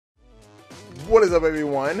What is up,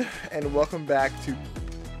 everyone, and welcome back to...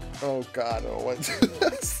 Oh god, I don't want to do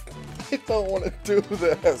this. I don't want to do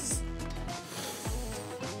this.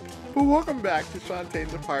 But welcome back to Shantae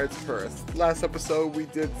and the Pirate's Curse. Last episode, we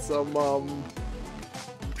did some,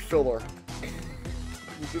 filler.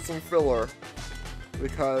 We did some filler.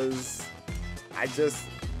 Because I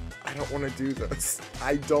don't want to do this.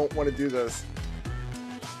 I don't want to do this.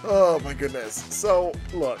 Oh my goodness. So,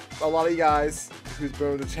 look, a lot of you guys who's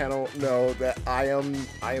been on the channel know that I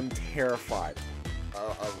am terrified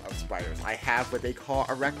of spiders. I have what they call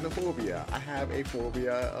arachnophobia. I have a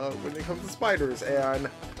phobia when it comes to spiders, and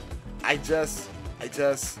I just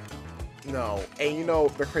no. And you know,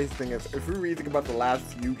 the crazy thing is, if we really think about the last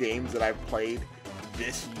few games that I've played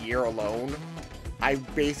this year alone, I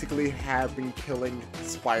basically have been killing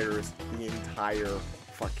spiders the entire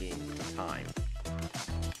fucking time.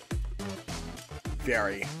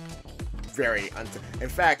 Very in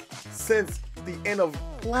fact, since the end of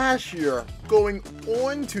last year, going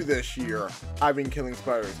on to this year, I've been killing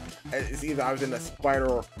spiders. It's either I was in a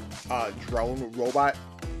spider drone robot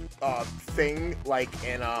thing, like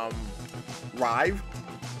in Rive,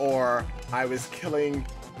 or I was killing.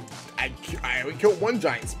 I killed one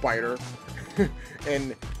giant spider,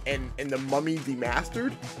 and the Mummy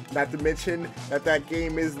Demastered. Not to mention that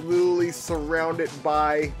game is literally surrounded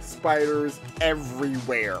by spiders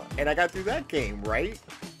everywhere. And I got through that game, right?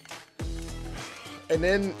 And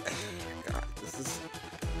then, God,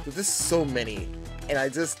 there's just so many. And I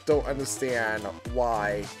just don't understand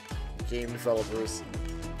why game developers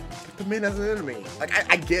put them in as an enemy. Like,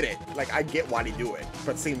 I get it. Like, I get why they do it. But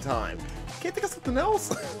at the same time, can't think of something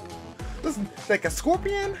else? Listen, like a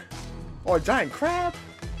scorpion? Or a giant crab?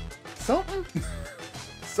 Something?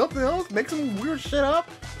 Something else? Make some weird shit up?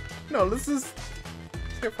 No, this is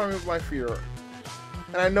terrifying me with my fear.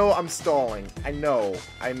 And I know I'm stalling. I know.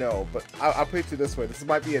 But I'll put it to you this way. This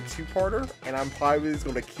might be a two-parter, and I'm probably just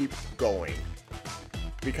going to keep going.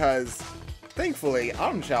 Because, thankfully,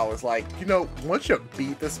 Autumnchild is like, you know, once you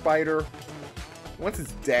beat the spider, once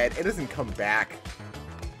it's dead, it doesn't come back.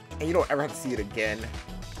 And you don't ever have to see it again.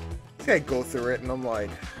 You gotta go through it, and I'm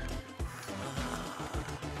like...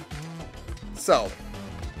 So,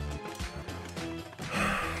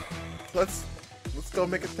 let's go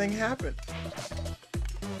make a thing happen.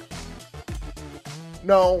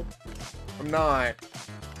 No, I'm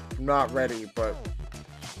not ready, but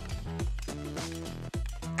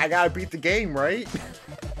I gotta beat the game, right?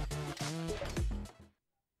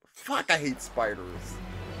 Fuck, I hate spiders.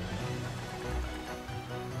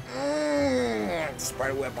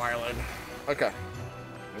 Spiderweb Island. Okay.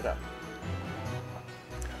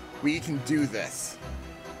 We can do this.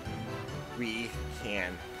 We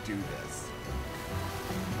can do this.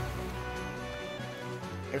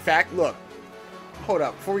 In fact, look. Hold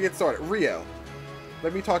up. Before we get started. Rio.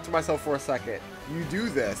 Let me talk to myself for a second. You do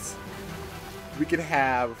this. We can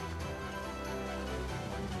have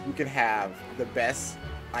the best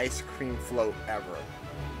ice cream float ever.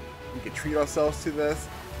 We can treat ourselves to this.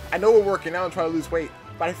 I know we're working out and trying to lose weight,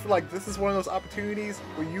 but I feel like this is one of those opportunities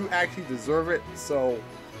where you actually deserve it, so...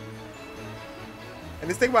 And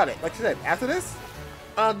just think about it, like I said, after this,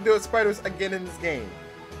 I'll do spiders again in this game.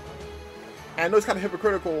 And I know it's kind of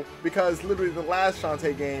hypocritical, because literally the last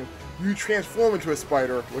Shantae game, you transform into a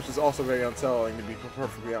spider, which is also very unsettling, to be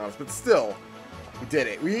perfectly honest, but still, we did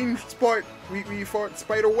it. We fought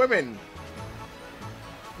spider women.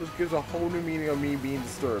 This gives a whole new meaning of me being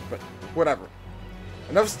disturbed, but whatever.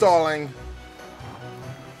 Enough stalling.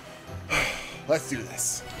 Let's do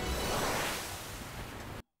this.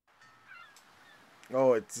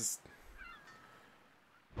 Oh, it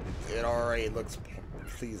already looks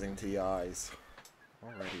pleasing to the eyes.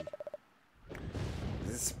 Already.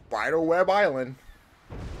 This is Spiderweb Island.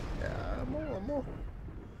 Yeah, more.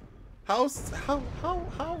 How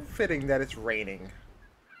fitting that it's raining.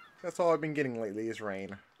 That's all I've been getting lately is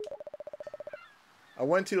rain. I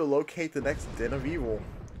want you to locate the next den of evil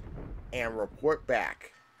and report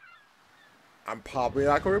back. I'm probably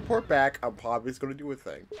not going to report back. I'm probably just going to do a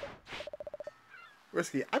thing.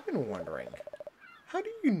 Risky, I've been wondering, how do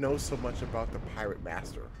you know so much about the Pirate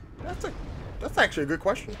Master? That's actually a good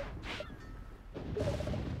question.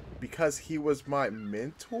 Because he was my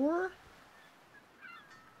mentor?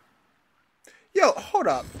 Yo, hold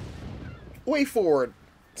up. Way forward,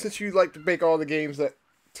 since you like to make all the games that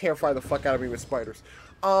terrify the fuck out of me with spiders.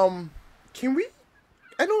 Can we...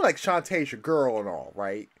 I know, like, Shantae's your girl and all,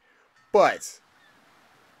 right? But...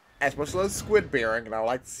 as much as I love Squid Bearing, and I would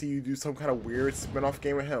like to see you do some kind of weird spin-off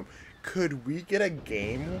game with him, could we get a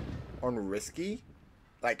game on Risky?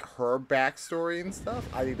 Like her backstory and stuff?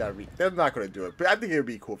 I think that'd be... they're not going to do it, but I think it would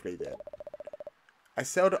be cool if they did. I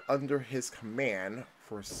sailed under his command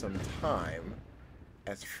for some time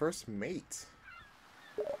as first mate.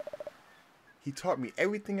 He taught me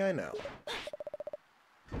everything I know.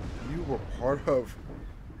 You were part of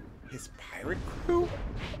his pirate crew?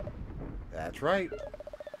 That's right.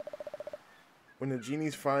 When the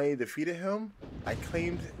genies finally defeated him, I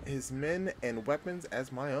claimed his men and weapons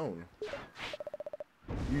as my own.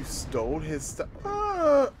 You stole his stuff?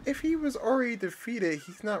 If he was already defeated,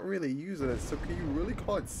 he's not really using it, so can you really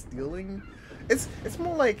call it stealing? It's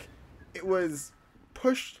more like it was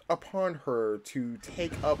pushed upon her to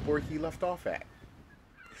take up where he left off at.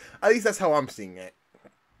 At least that's how I'm seeing it.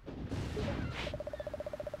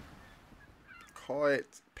 Call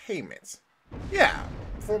it payments. Yeah,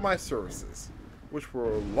 for my services, which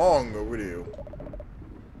were long overdue.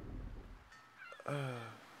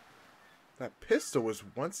 That pistol was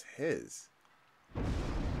once his.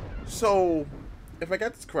 So, if I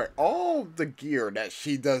got this correct, all the gear that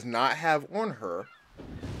she does not have on her,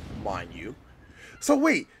 mind you. So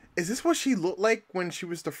wait, is this what she looked like when she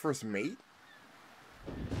was the first mate?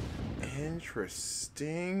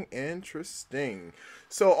 Interesting, interesting.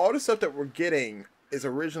 So all the stuff that we're getting is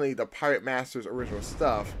originally the Pirate Master's original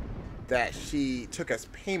stuff that she took as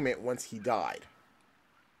payment once he died.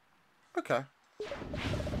 Okay.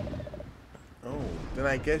 Oh, then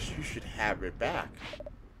I guess you should have it back.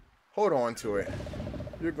 Hold on to it.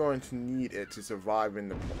 You're going to need it to survive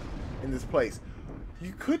in this place.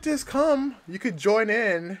 You could just come. You could join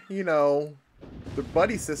in, you know, the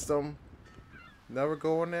buddy system. Never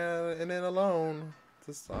go in there and in alone.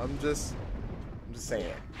 I'm just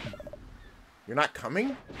saying. You're not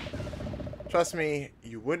coming? Trust me,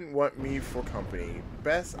 you wouldn't want me for company.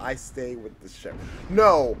 Best I stay with the ship.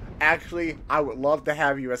 No, actually, I would love to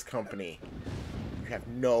have you as company. You have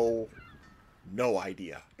no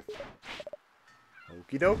idea.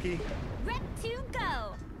 Okie dokie. Rep to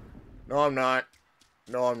go. No, I'm not.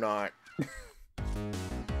 No, I'm not.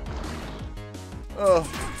 Ugh,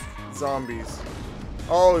 zombies.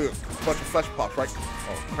 Oh, a bunch of flesh pops, right?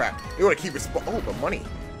 Oh crap! They want to keep respawning. Oh, the money.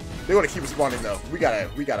 They want to keep respawning though. We gotta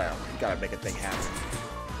make a thing happen.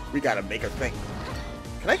 We gotta make a thing.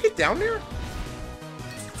 Can I get down there?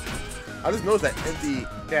 I just noticed that empty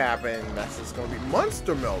gap, and that's just gonna be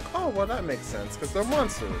monster milk. Oh, well that makes sense because they're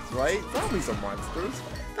monsters, right? Zombies are monsters.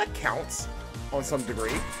 That counts on some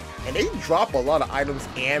degree. And they drop a lot of items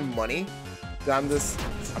and money. I'm just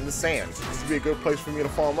saying, this would be a good place for me to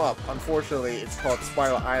farm up. Unfortunately, it's called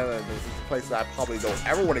Spiral Island. It's a place that I probably don't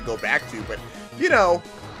ever want to go back to. But you know,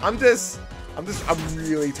 I'm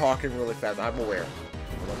really talking really fast. I'm aware.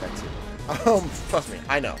 I want that too. Trust me,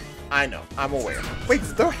 I know, I'm aware. Wait,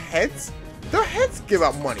 their heads give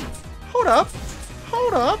out money. Hold up.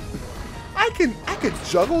 I could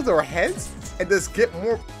juggle their heads and just get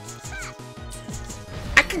more.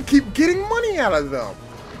 I can keep getting money out of them.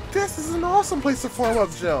 This is an awesome place to farm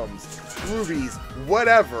up gems, rubies,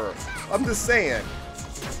 whatever. I'm just saying.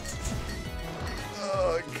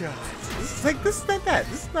 Oh god, this is not bad.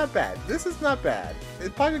 This is not bad.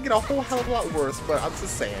 It's probably gonna get a whole hell of a lot worse, but I'm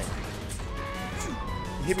just saying.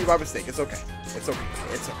 You hit me by mistake. It's okay. It's okay.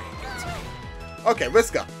 Okay,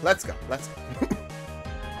 let's go.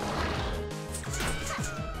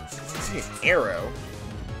 See an arrow.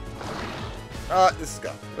 Let's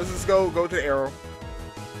go. Let's just go to the arrow.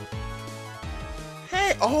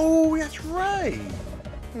 Hey, oh, that's right.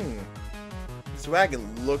 This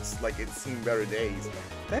wagon looks like it's seen better days.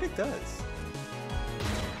 That it does.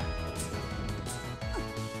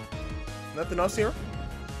 Nothing else here?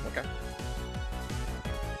 Okay.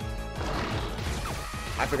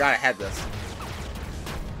 I forgot I had this.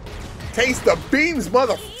 Taste the beans,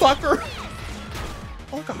 motherfucker!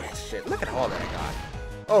 Oh god, shit. Look at all that I got.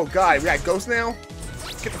 Oh god, we got ghosts now?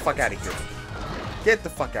 Get the fuck out of here. Get the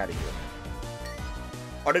fuck out of here.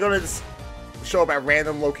 Are they gonna just show up at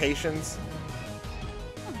random locations?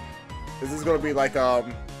 Is this gonna be like, no,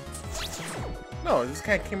 this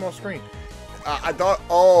kind of came off screen. I thought,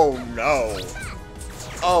 oh no.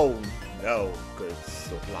 Good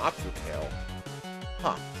lobster tail.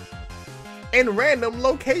 Huh. In random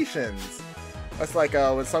locations. That's like,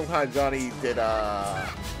 when Sometime Johnny did,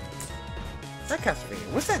 not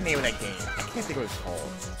Castlevania. What's that name of that game? I can't think of what it's called.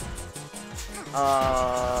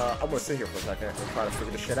 I'm gonna sit here for a second and try to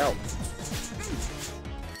figure this shit out.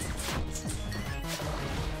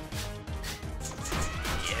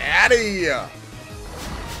 Get out of here!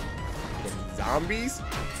 Zombies?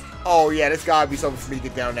 Oh yeah, there's gotta be something for me to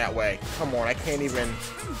get down that way. Come on, I can't even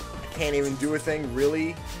do a thing,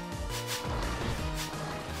 really?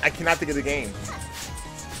 I cannot think of the game.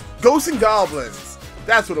 Ghosts and Goblins!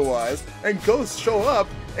 That's what it was. And ghosts show up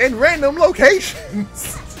in random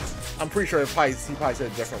locations. I'm pretty sure he probably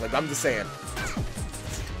said it differently, but I'm just saying.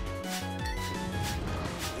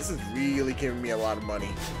 This is really giving me a lot of money.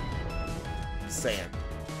 Just saying.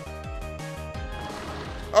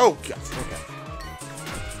 Oh, God. Okay.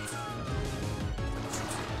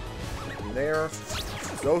 And there.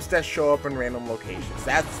 Ghosts that show up in random locations.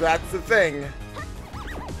 That's the thing.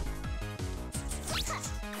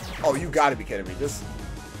 Oh, you gotta be kidding me. This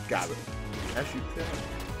gotta be. Can I shoot that?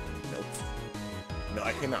 Nope. No,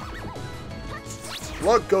 I cannot.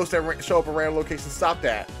 Look, ghosts that show up in random locations. Stop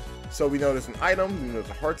that. So we know there's an item. We know there's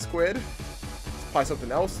a heart squid. There's probably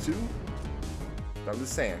something else too. But I'm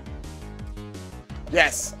just saying.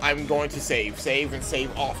 Yes, I'm going to save. Save and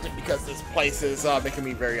save often because this place is making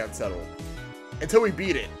me very unsettled. Until we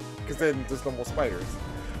beat it. Because then there's no more spiders.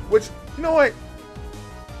 Which, you know what?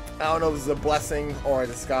 I don't know if this is a blessing or a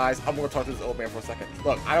disguise. I'm going to talk to this old man for a second.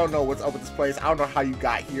 Look, I don't know what's up with this place. I don't know how you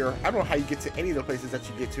got here. I don't know how you get to any of the places that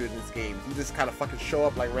you get to in this game. You just kind of fucking show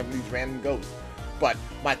up like these random ghosts. But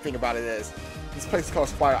my thing about it is, this place is called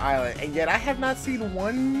Spider Island, and yet I have not seen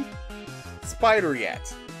one spider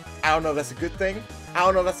yet. I don't know if that's a good thing. I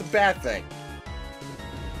don't know if that's a bad thing.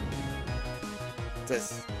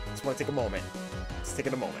 Just want to take a moment. Just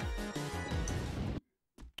taking a moment.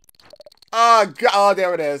 Oh, God. Oh,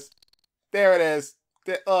 there it is. There it is.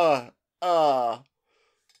 I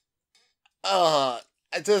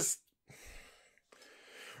just...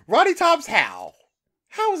 Roddy Tops, how?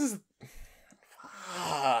 How is this...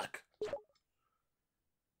 Fuck.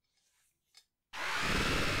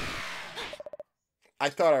 I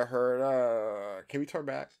thought I heard, can we turn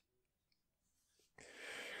back?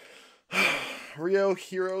 Rio,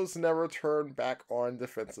 heroes never turn back on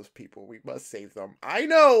defensive people. We must save them. I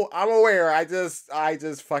know, I'm aware. I just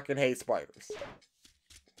fucking hate spiders.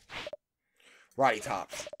 Roddy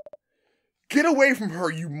Tops. Get away from her,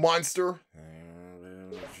 you monster!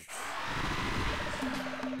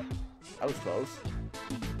 That was close.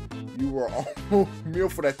 You were almost meal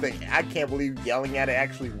for that thing. I can't believe yelling at it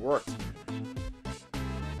actually worked.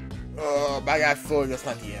 But I got a feeling that's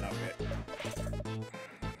not the end of it.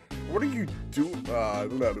 What are you doing?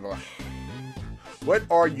 What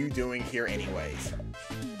are you doing here anyways?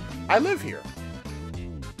 I live here.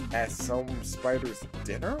 At some spider's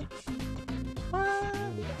dinner? What?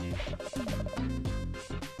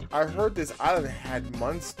 I heard this island had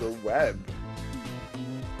monster web.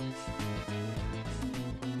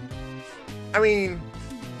 I mean,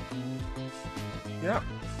 yeah,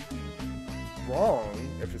 wrong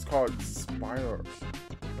if it's called Spider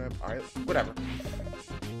Web Island. Whatever.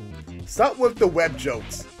 Stop with the web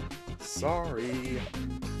jokes. Sorry.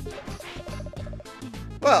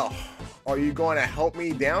 Well, are you going to help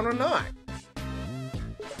me down or not?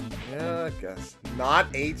 Yeah, I guess. Not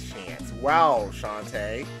a chance. Wow,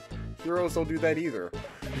 Shantae. Heroes don't do that either.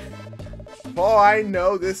 Oh, I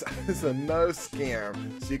know this is another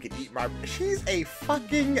scam. So you can eat my... She's a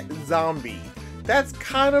fucking zombie. That's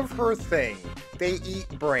kind of her thing. They eat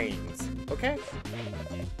brains. Okay?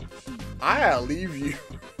 I'll leave you.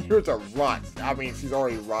 You're to rot. I mean, she's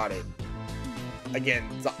already rotted. Again,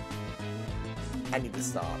 I need to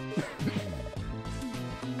stop.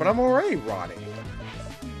 But I'm already rotting.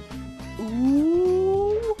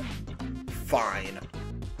 Ooh. Fine.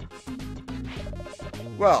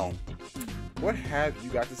 Well, what have you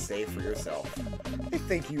got to say for yourself? I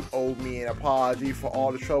think you owe me an apology for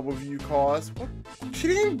all the trouble you caused. Well, she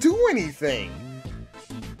didn't do anything.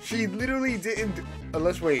 She literally didn't do...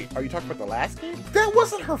 Unless, wait, are you talking about the last game? That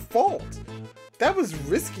wasn't her fault. That was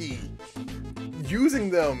risky. Using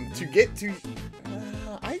them to get to...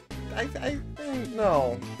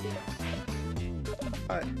 no.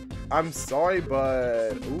 I'm sorry,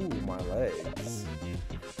 but... Ooh, my legs.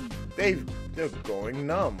 They're going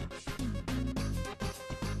numb.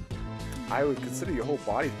 I would consider your whole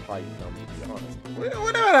body's probably numb, to be honest.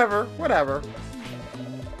 Whatever.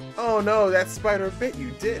 Oh no, that spider bit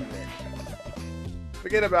you, didn't it?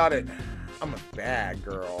 Forget about it. I'm a bad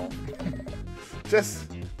girl.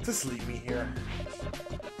 Just leave me here.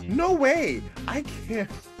 No way! I can't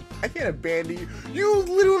abandon you. You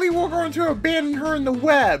literally were going to abandon her in the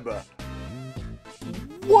web!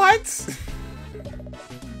 What?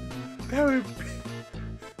 That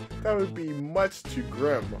would be much too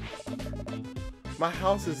grim. My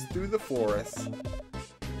house is through the forest.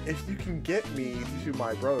 If you can get me to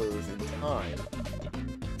my brothers in time.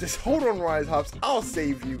 Just hold on, Rise Hops. I'll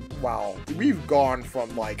save you. Wow. We've gone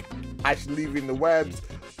from, like, actually leaving the webs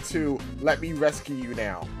to let me rescue you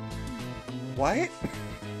now. What?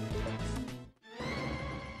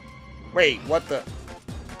 Wait, what the?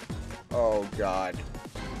 Oh, God.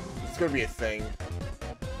 It's gonna be a thing.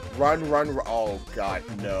 Run, run, run. Oh, God,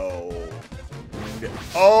 no.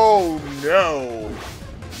 Oh, no.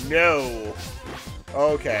 No.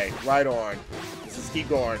 Okay, right on. Let's just keep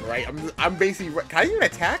going, right? I'm basically... Can I even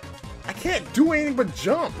attack? I can't do anything but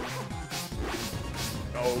jump.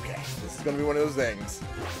 Okay, this is gonna be one of those things.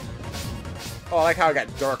 Oh, I like how it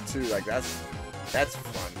got dark, too. Like, that's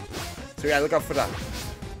fun. So, yeah, look out for that.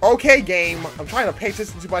 Okay, game. I'm trying to pay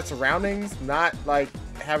attention to my surroundings, not, like,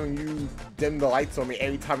 having you dim the lights on me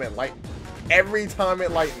every time it lightens. Every time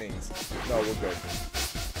it lightnings. No, we're good.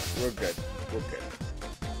 We're good. We're good.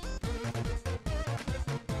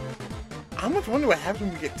 I almost wonder what happens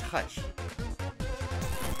when we get touched.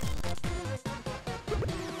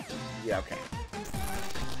 Yeah, okay.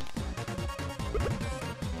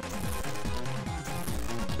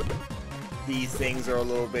 These things are a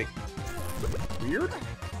little bit weird.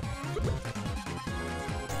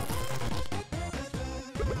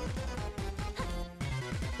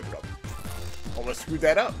 Almost screwed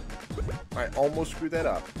that up. I almost screwed that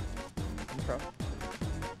up. Okay.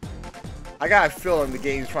 I got a feeling the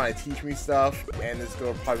game's trying to teach me stuff, and there's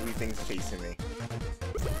gonna probably be things chasing me.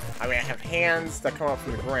 I mean, I have hands that come up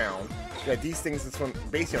from the ground. Yeah, these things that's one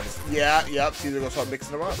basically on this. Yeah, yep. See, they're gonna start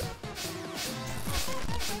mixing them up.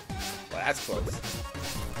 Well, that's close.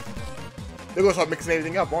 They're gonna start mixing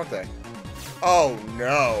everything up, aren't they? Oh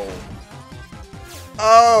no.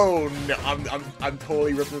 Oh no. I'm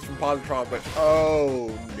totally ripping this from Positron, but oh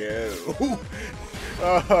no.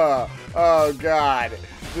 Oh god.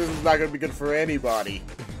 This is not gonna be good for anybody.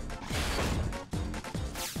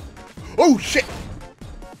 Oh shit!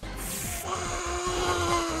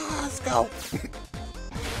 Let's go.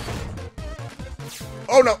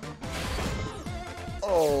 Oh no!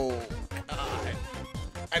 Oh god.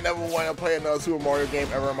 I never want to play another Super Mario game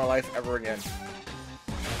ever in my life ever again.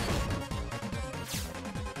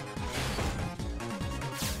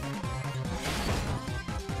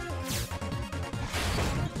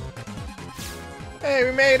 Hey,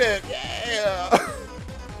 we made it! Yeah!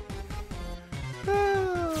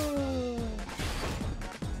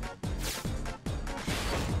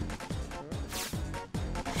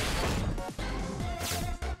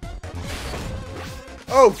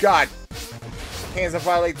 Oh god! Hands that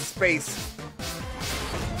violate the space.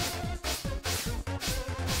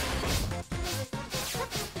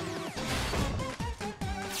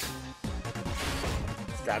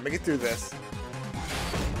 Just gotta make it through this.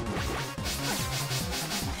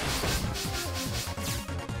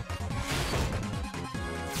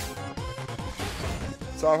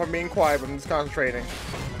 Sorry if I'm being quiet, but I'm just concentrating.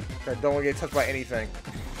 I don't want to get touched by anything.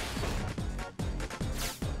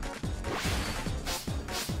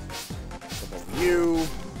 Avoid you.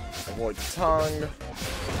 Avoid the tongue.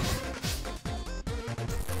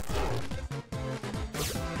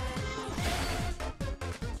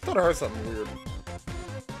 I thought I heard something weird.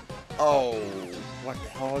 Oh, what the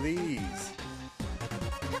hell are these?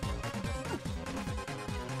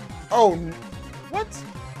 Oh, what?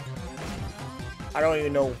 I don't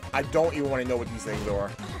even know. I don't even want to know what these things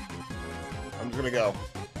are. I'm just gonna go.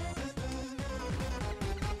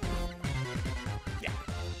 Yeah.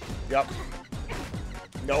 Yep.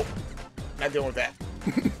 Nope. Not dealing with that.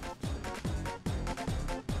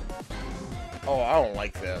 Oh, I don't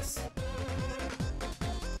like this.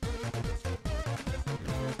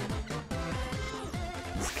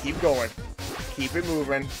 Just keep going. Keep it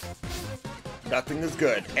moving. Nothing is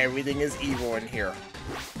good. Everything is evil in here.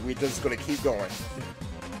 We're just gonna keep going.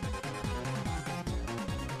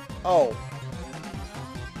 Oh.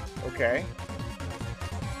 Okay.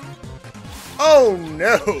 Oh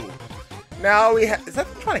no! Now we have. Is that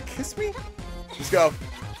trying to kiss me? Let's go.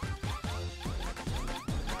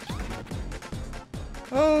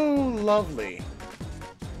 Oh, lovely.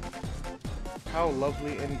 How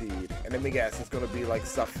lovely indeed. And let me guess, it's gonna be like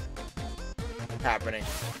stuff happening.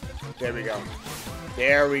 There we go.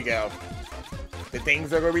 There we go. The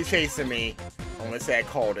things are gonna be chasing me. I'm gonna say I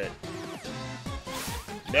called it.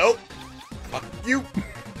 Nope. Fuck you.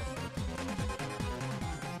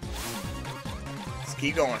 Just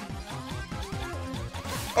keep going.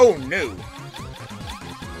 Oh no.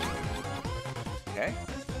 Okay.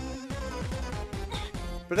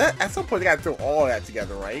 But that at some point they gotta throw all of that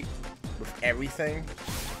together, right? With everything.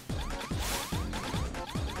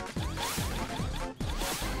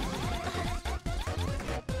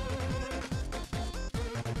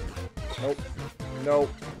 Nope.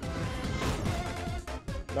 Nope.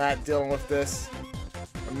 Not dealing with this.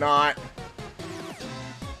 I'm not.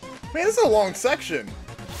 Man, this is a long section.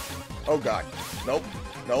 Oh god. Nope.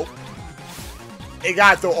 Nope. It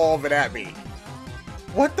gotta throw all of it at me.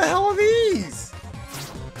 What the hell are these?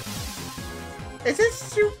 Is this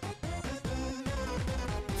soup?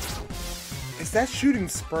 Is that shooting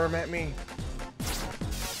sperm at me?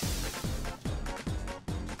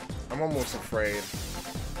 I'm almost afraid.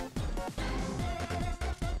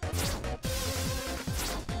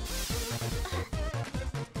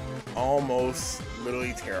 Almost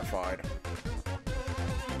literally terrified.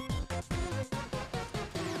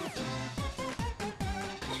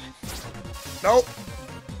 Nope.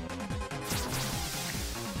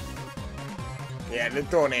 Yeah, they're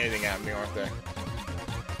throwing anything at me, aren't they?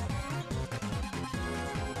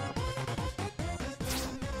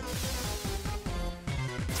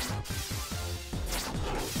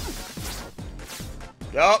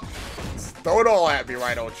 Yup. Throw it all at me,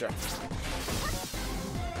 right, don't you?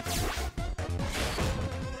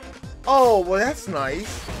 Oh, well, that's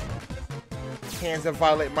nice. Hands that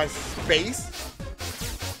violate my space.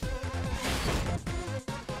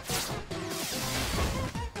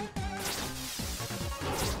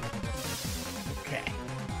 Okay.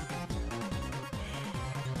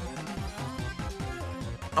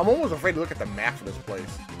 I'm almost afraid to look at the map for this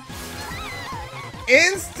place.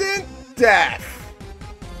 Instant death.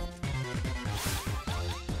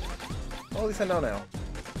 Well, at least I know now.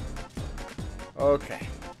 Okay.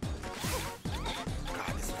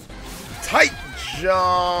 God, this is tight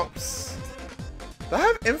jumps. Do I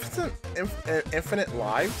have infinite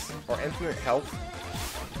lives or infinite health?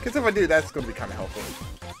 Because if I do, that's going to be kind of helpful.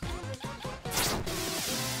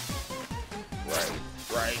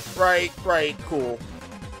 Right. Cool.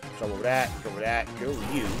 Jump over that. Go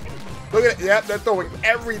you. Look at it. Yep, they're throwing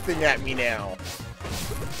everything at me now.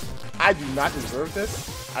 I do not deserve this.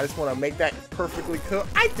 I just want to make that perfectly clear.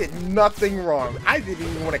 I did nothing wrong. I didn't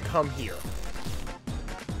even want to come here.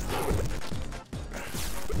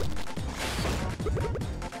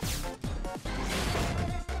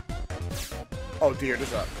 Oh dear,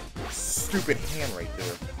 there's a stupid hand right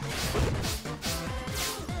there.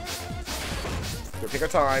 We'll take our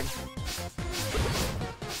time.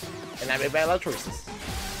 And I made bad life choices.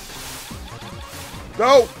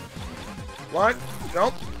 Go! One,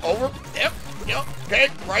 jump, over, yep, okay,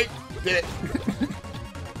 right, did it.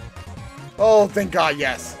 Oh, thank God,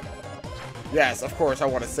 yes. Yes, of course, I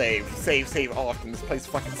want to save. Save often. This place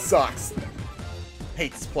fucking sucks.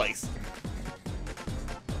 Hate this place.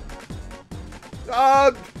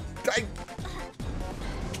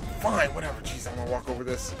 Fine, whatever. Jeez, I'm gonna walk over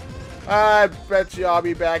this. I bet you I'll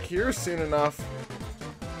be back here soon enough.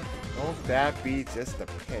 Won't that be just the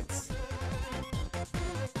pits?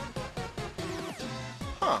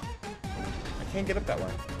 Huh. I can't get up that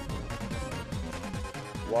way.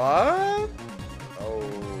 What?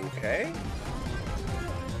 Okay.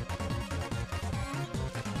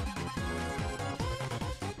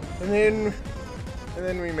 And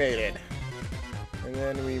then we made it.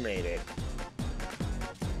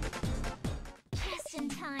 Just in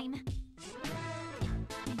time.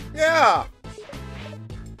 Yeah!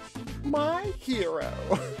 My hero.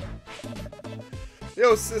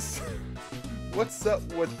 Yo, sis. What's up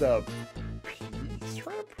with the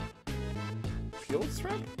shrimp? Peeled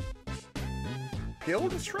shrimp?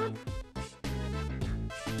 Peeled shrimp?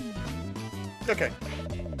 Okay.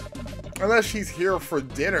 Unless she's here for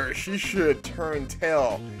dinner, she should turn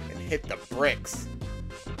tail and hit the bricks.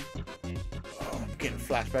 Oh, I'm getting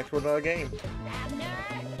flashbacks to another game.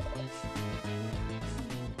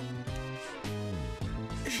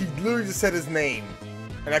 She literally just said his name,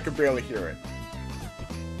 and I could barely hear it.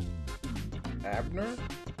 Abner?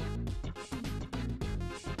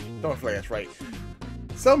 Don't feel like that's right.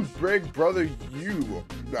 Some big brother you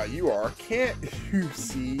are. Can't you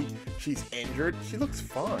see she's injured? She looks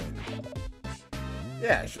fine.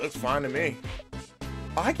 Yeah, she looks fine to me.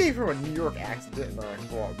 Oh, I gave her a New York accent, didn't I?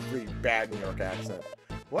 Well, a really bad New York accent.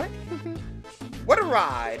 What? What a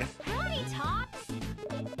ride! Howdy, Tops!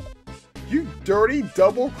 You dirty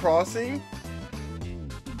double-crossing?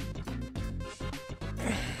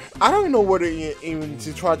 I don't know what even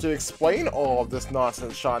to try to explain all of this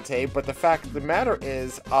nonsense, Shantae, but the fact of the matter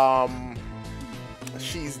is,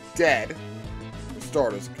 she's dead, for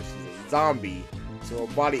starters, because she's a zombie, so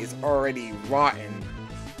her body is already rotten.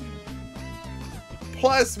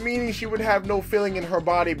 Plus, meaning she would have no feeling in her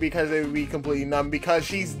body because it would be completely numb, because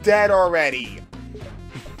she's dead already.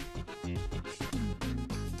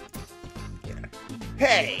 Yeah.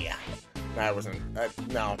 Hey! No, I wasn't.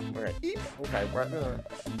 No. Okay. Okay.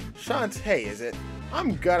 Shantae, is it?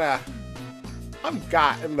 I'm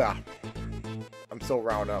so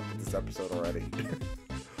round up with this episode already.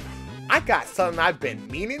 I got something I've been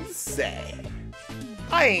meaning to say.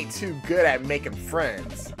 I ain't too good at making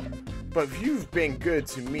friends, but if you've been good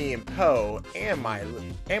to me and Poe and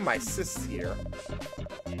my sis here,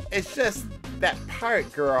 it's just that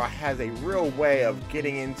pirate girl has a real way of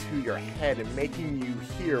getting into your head and making you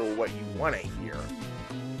hear what you want to hear.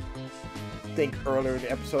 I think earlier in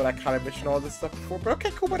the episode I kind of mentioned all this stuff before, but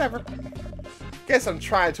okay, cool, whatever. Guess I'm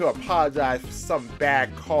trying to apologize for some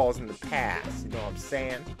bad calls in the past, you know what I'm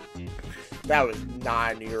saying? That was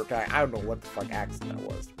not a New York guy. I don't know what the fuck accent that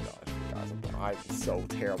was, to be honest with you guys. I'm so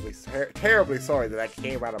terribly sorry that that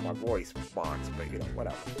came out of my voice box, but you know,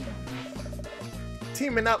 whatever.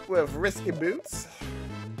 Teaming up with Risky Boots.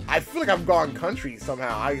 I feel like I've gone country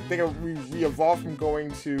somehow. I think we evolved from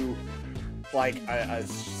going to like a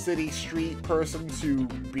city street person to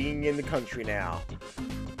being in the country now.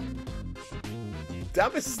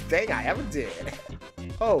 Dumbest thing I ever did.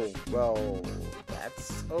 Oh, well,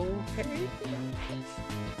 that's okay.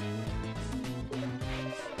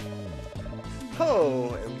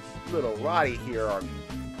 Oh, and little Roddy here are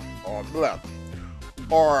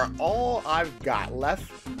all I've got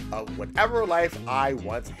left of whatever life I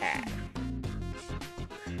once had.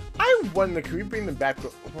 I wonder, can we bring them back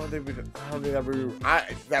to how they ever?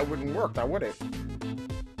 That wouldn't work, now would it?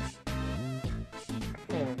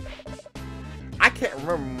 I can't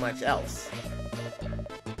remember much else.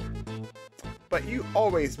 But you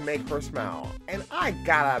always make her smile, and I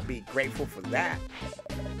gotta be grateful for that.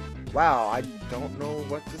 Wow, I don't know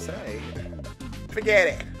what to say. Forget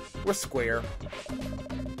it. We're square.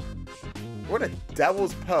 What a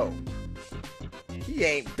devil's Poe. He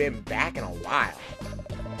ain't been back in a while.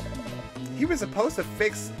 He was supposed to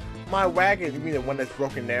fix my wagon, you mean the one that's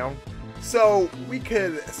broken down, so we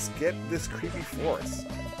could skip this creepy forest.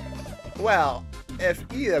 Well, if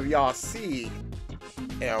either of y'all see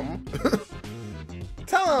him,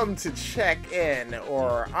 tell him to check in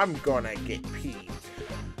or I'm gonna get peeved.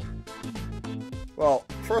 Well,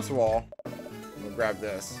 first of all, I'm gonna grab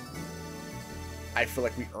this. I feel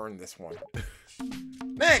like we earned this one.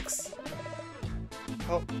 Next!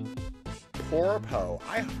 Oh, poor Poe.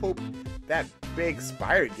 I hope that big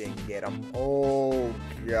spider didn't get him. Oh,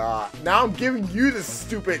 God. Now I'm giving you this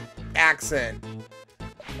stupid accent.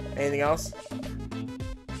 Anything else?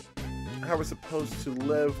 I was supposed to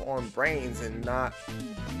live on brains and not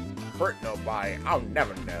hurt nobody. I'll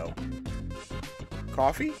never know.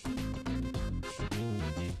 Coffee?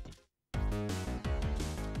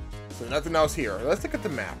 So nothing else here. Let's look at the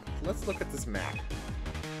map. Let's look at this map.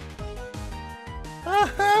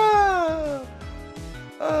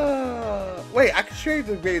 Wait, I can show you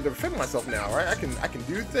the way to defend myself now, right? I can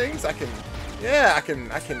do things. Yeah, I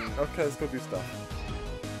can. Okay, let's go do stuff.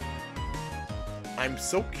 I'm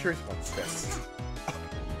so curious about this.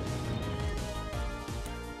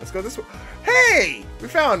 Let's go this way. Hey, we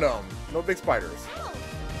found them. No big spiders.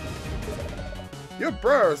 Your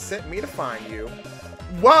bro sent me to find you.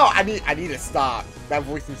 Wow, I need to stop. That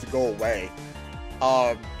voice needs to go away.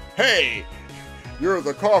 Hey, you're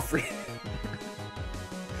the coffee.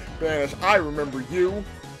 Spanish, I remember you.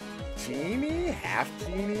 Genie?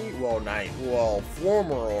 Half-Genie? Well,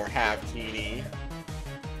 former or half-Genie.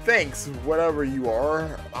 Thanks, whatever you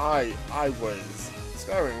are. I was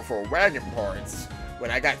scouring for wagon parts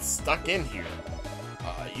when I got stuck in here.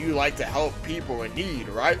 You like to help people in need,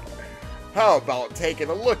 right? How about taking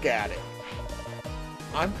a look at it?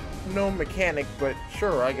 I'm no mechanic, but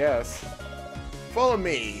sure, I guess. Follow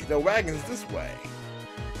me. The wagon's this way.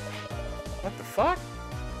 What the fuck?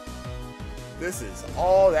 This is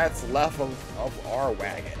all that's left of our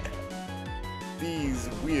wagon. These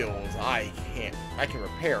wheels I can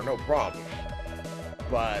repair, no problem.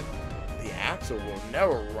 But the axle will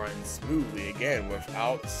never run smoothly again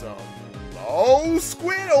without some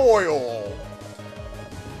squid oil.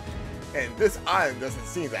 And this island doesn't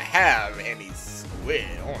seem to have any squid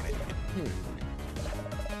on it.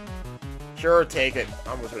 Sure, take it.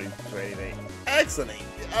 I'm almost ready for anything. Excellent.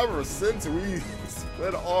 Ever since we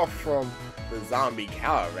split off from the zombie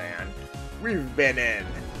caravan, we've been in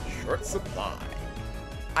short supply.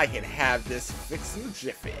 I can have this fixed in a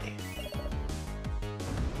jiffy.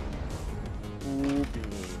 Ooh,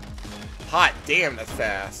 bean. Hot damn, that's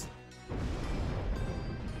fast.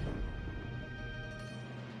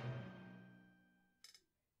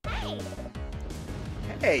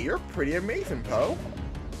 Hey, you're pretty amazing, Poe.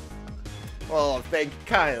 Well, thank you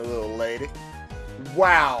kindly, little lady.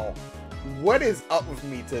 Wow. What is up with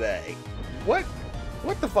me today? What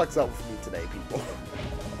the fuck's up with me today, people?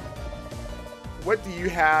 What do you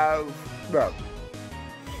have? No.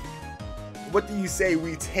 What do you say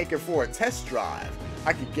we take it for a test drive?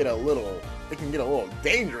 It can get a little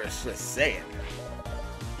dangerous, just saying.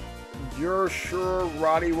 You're sure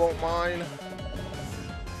Roddy won't mind?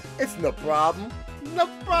 It's no problem. No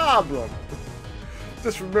problem.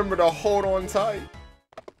 Just remember to hold on tight.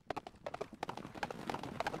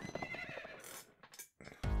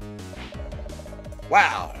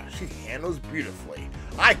 Wow, she handles beautifully.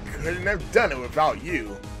 I couldn't have done it without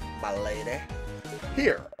you, my lady.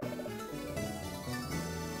 Here.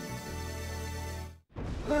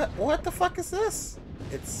 What the fuck is this?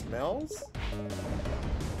 It smells?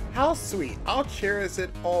 How sweet. I'll cherish it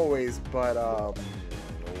always, but,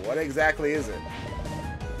 what exactly is it?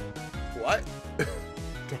 What?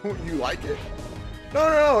 Don't you like it?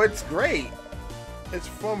 No, it's great. It's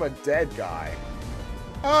from a dead guy.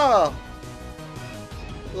 Oh.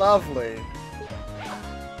 Lovely.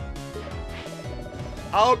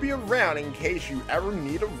 I'll be around in case you ever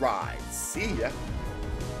need a ride. See ya.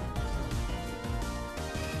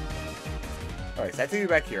 Alright, so I take you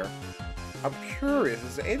back here. I'm curious,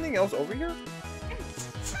 is there anything else over here?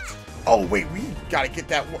 Oh, wait, we gotta get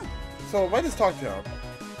that one. So if I just talk to him,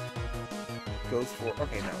 goes for,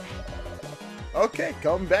 okay, no. Okay,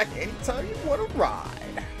 come back anytime you want to ride.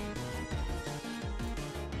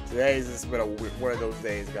 Today's just been one of those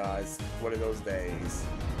days, guys. One of those days.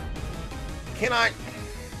 Can I?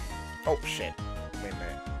 Oh, shit. Wait a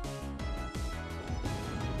minute.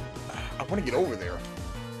 I want to get over there.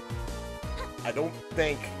 I don't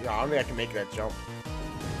think I can make that jump.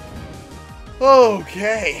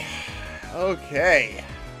 Okay. Okay.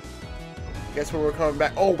 Guess where we're coming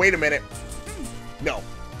back. Oh, wait a minute. No.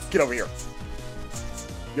 Get over here.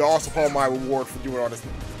 You're also part of my reward for doing all this.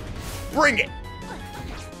 Bring it.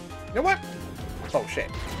 You know what? Oh, shit.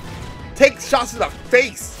 Take shots to the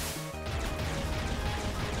face.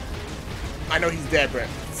 I know he's dead, but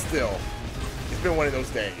still. It's been one of those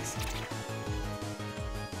days.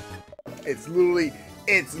 It's literally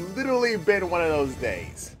been one of those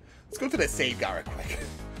days. Let's go to the save guy real quick.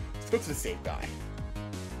 Let's go to the save guy.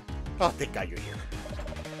 Oh, thank God you're here.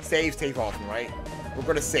 Save often, right? We're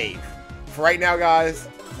gonna save. For right now, guys,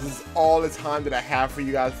 this is all the time that I have for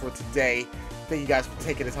you guys for today. Thank you guys for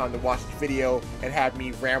taking the time to watch this video and have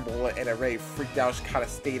me ramble in a very freaked out kind of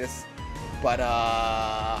status. But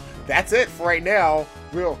that's it for right now.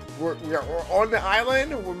 We're on the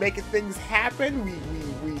island. We're making things happen.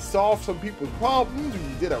 We solved some people's problems.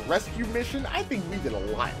 We did a rescue mission. I think we did a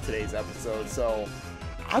lot in today's episode, so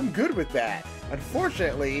I'm good with that.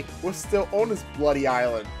 Unfortunately, we're still on this bloody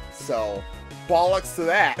island, so bollocks to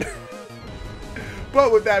that.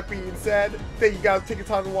 But with that being said, thank you guys for taking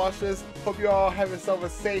time to watch this. Hope you all have yourself a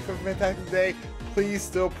safe and fantastic day. Please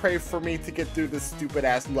still pray for me to get through this stupid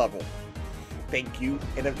ass level. Thank you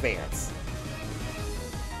in advance.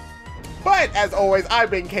 But as always, I've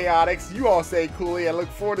been Chaotix. You all stay cooly. I look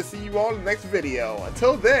forward to seeing you all in the next video.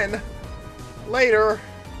 Until then, later.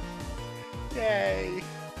 Yay.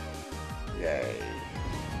 Yay.